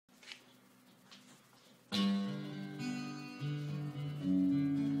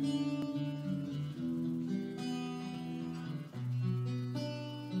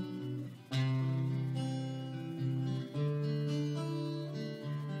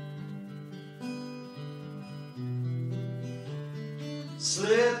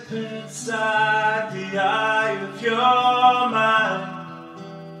Slip inside the eye of your mind.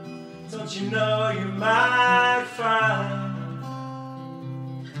 Don't you know you might find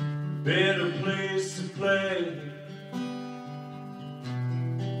a better place to play?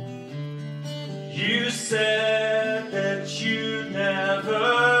 You said that you'd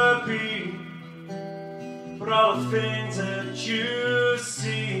never be, but all the things that you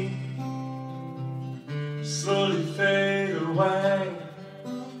see slowly fade away.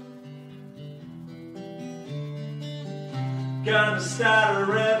 Gonna start a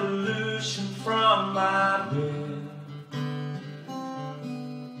revolution from my bed.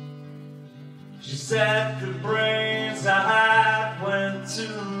 She said the brains I had went to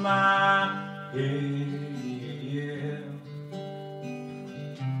my head.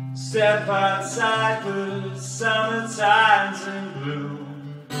 Step outside the summertime's in bloom.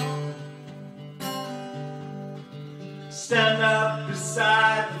 Stand up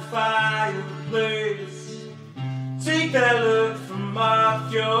beside the fireplace. Take that look from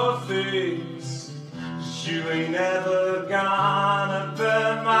off your face. 'Cause you ain't ever gonna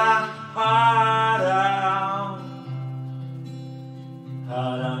burn my heart out.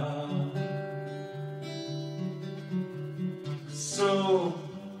 Heart out. So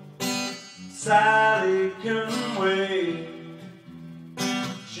Sally can wait.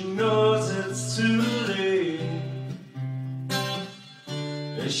 She knows it's too late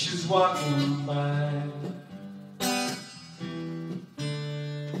as she's walking by.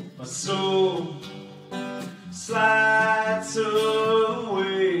 My soul slides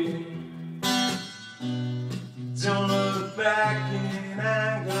away. Don't look back in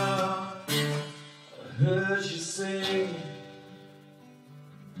anger. I heard you say,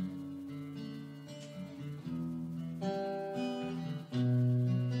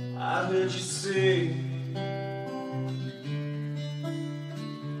 I heard you say,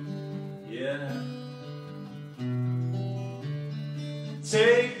 yeah.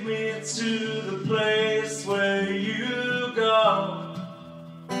 Take me to the place where you go,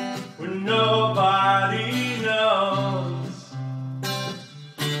 where nobody knows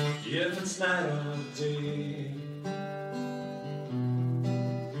if it's night or day.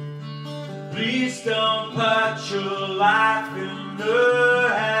 Please don't put your life in the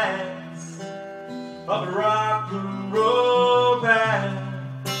hands of a rock and roll band.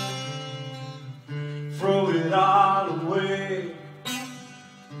 Throw it all away.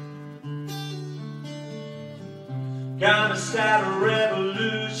 Gonna start a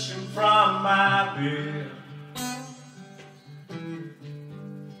revolution from my bed.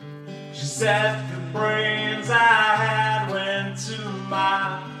 She said the brains I had went to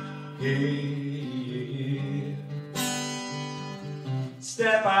my head.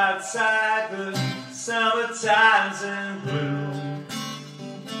 Step outside the summertime's in bloom.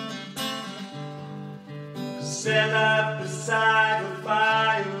 Stand up beside the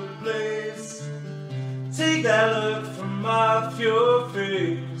fireplace. Take that look from off your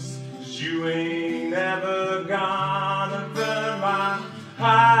face. 'Cause you ain't ever gonna burn my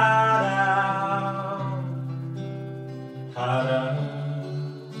heart out. Heart out.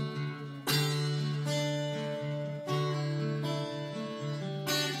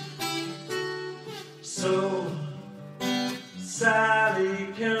 So Sally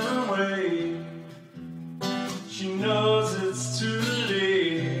can wait. She knows it's too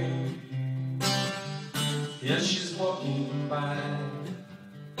late. Yeah, she's walking by.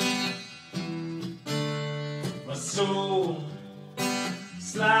 My soul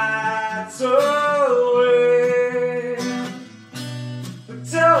slides away, but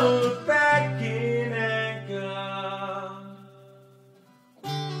don't look back in anger.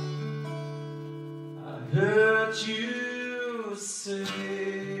 I heard you say.